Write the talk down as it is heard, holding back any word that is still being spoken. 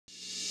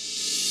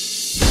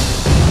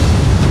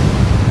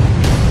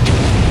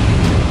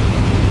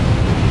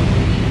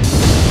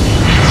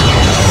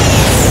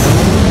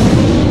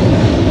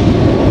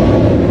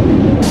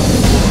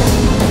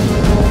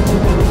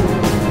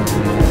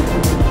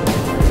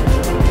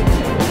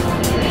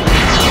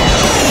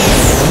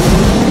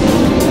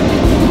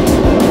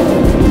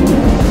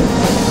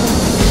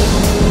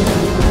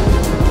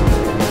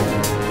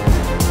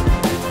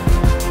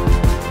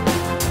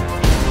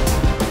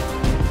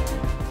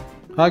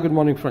Hi, good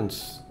morning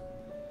friends.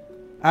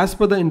 As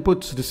per the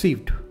inputs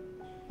received,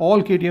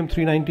 all KTM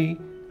 390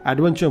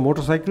 adventure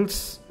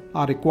motorcycles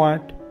are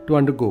required to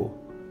undergo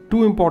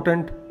two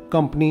important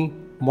company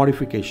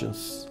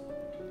modifications,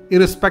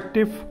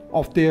 irrespective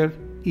of their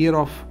year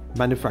of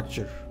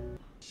manufacture.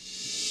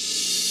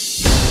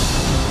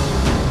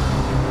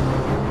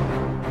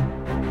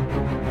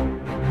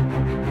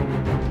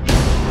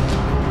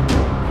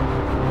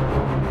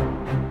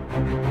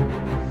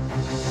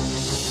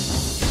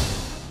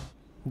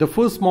 The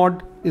first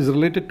mod is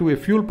related to a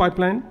fuel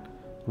pipeline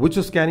which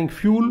is carrying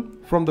fuel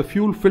from the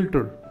fuel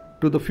filter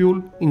to the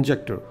fuel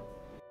injector.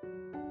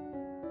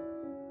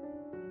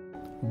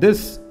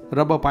 This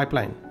rubber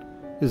pipeline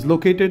is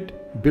located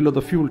below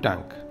the fuel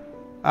tank.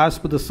 As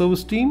per the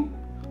service team,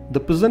 the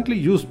presently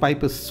used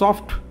pipe is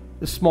soft,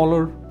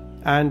 smaller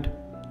and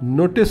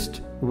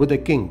noticed with a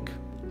kink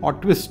or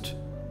twist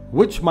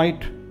which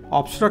might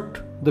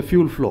obstruct the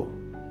fuel flow.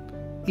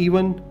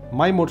 Even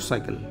my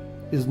motorcycle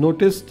is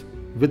noticed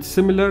with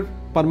similar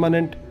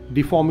permanent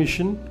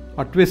deformation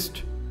or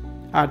twist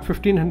at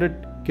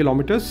 1500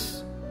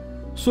 kilometers.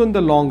 So in the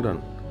long run,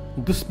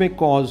 this may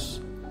cause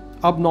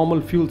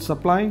abnormal fuel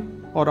supply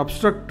or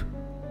obstruct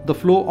the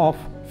flow of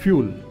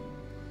fuel.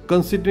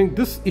 Considering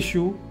this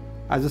issue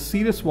as a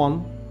serious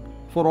one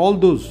for all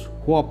those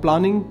who are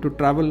planning to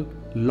travel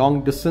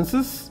long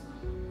distances,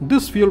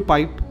 this fuel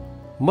pipe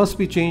must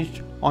be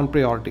changed on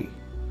priority.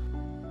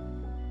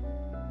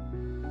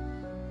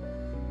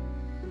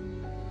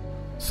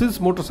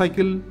 Since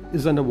motorcycle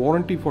is under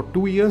warranty for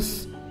 2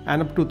 years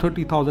and up to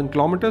 30,000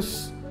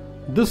 kilometers,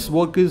 this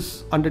work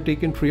is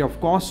undertaken free of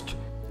cost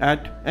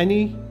at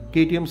any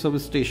KTM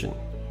service station.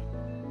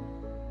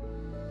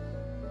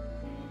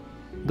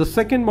 The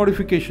second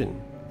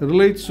modification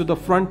relates to the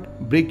front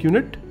brake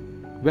unit,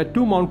 where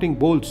two mounting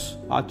bolts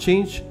are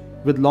changed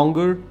with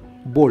longer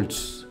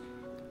bolts.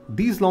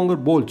 These longer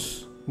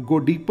bolts go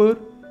deeper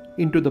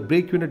into the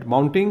brake unit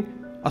mounting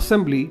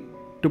assembly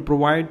to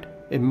provide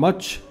a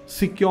much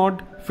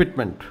secured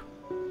fitment.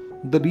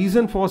 The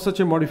reason for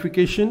such a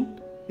modification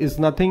is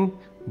nothing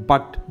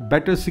but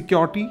better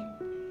security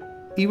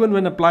even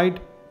when applied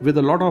with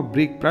a lot of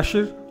brake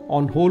pressure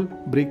on whole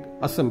brake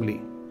assembly.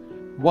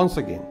 Once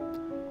again,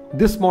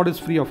 this mod is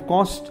free of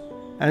cost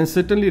and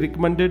certainly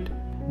recommended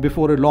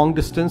before a long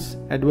distance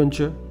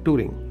adventure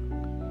touring.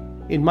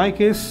 In my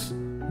case,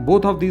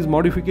 both of these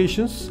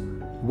modifications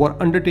were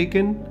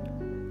undertaken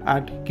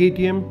at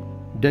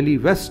KTM Delhi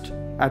West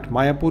at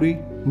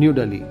Mayapuri, New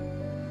Delhi.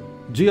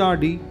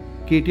 GRD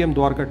KTM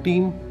Dwarka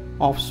team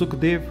of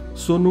Sukhdev,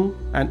 Sonu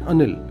and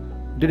Anil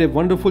did a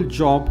wonderful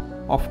job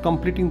of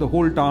completing the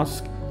whole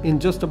task in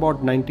just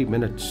about 90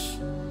 minutes.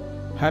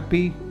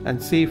 Happy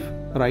and safe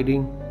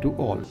riding to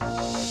all.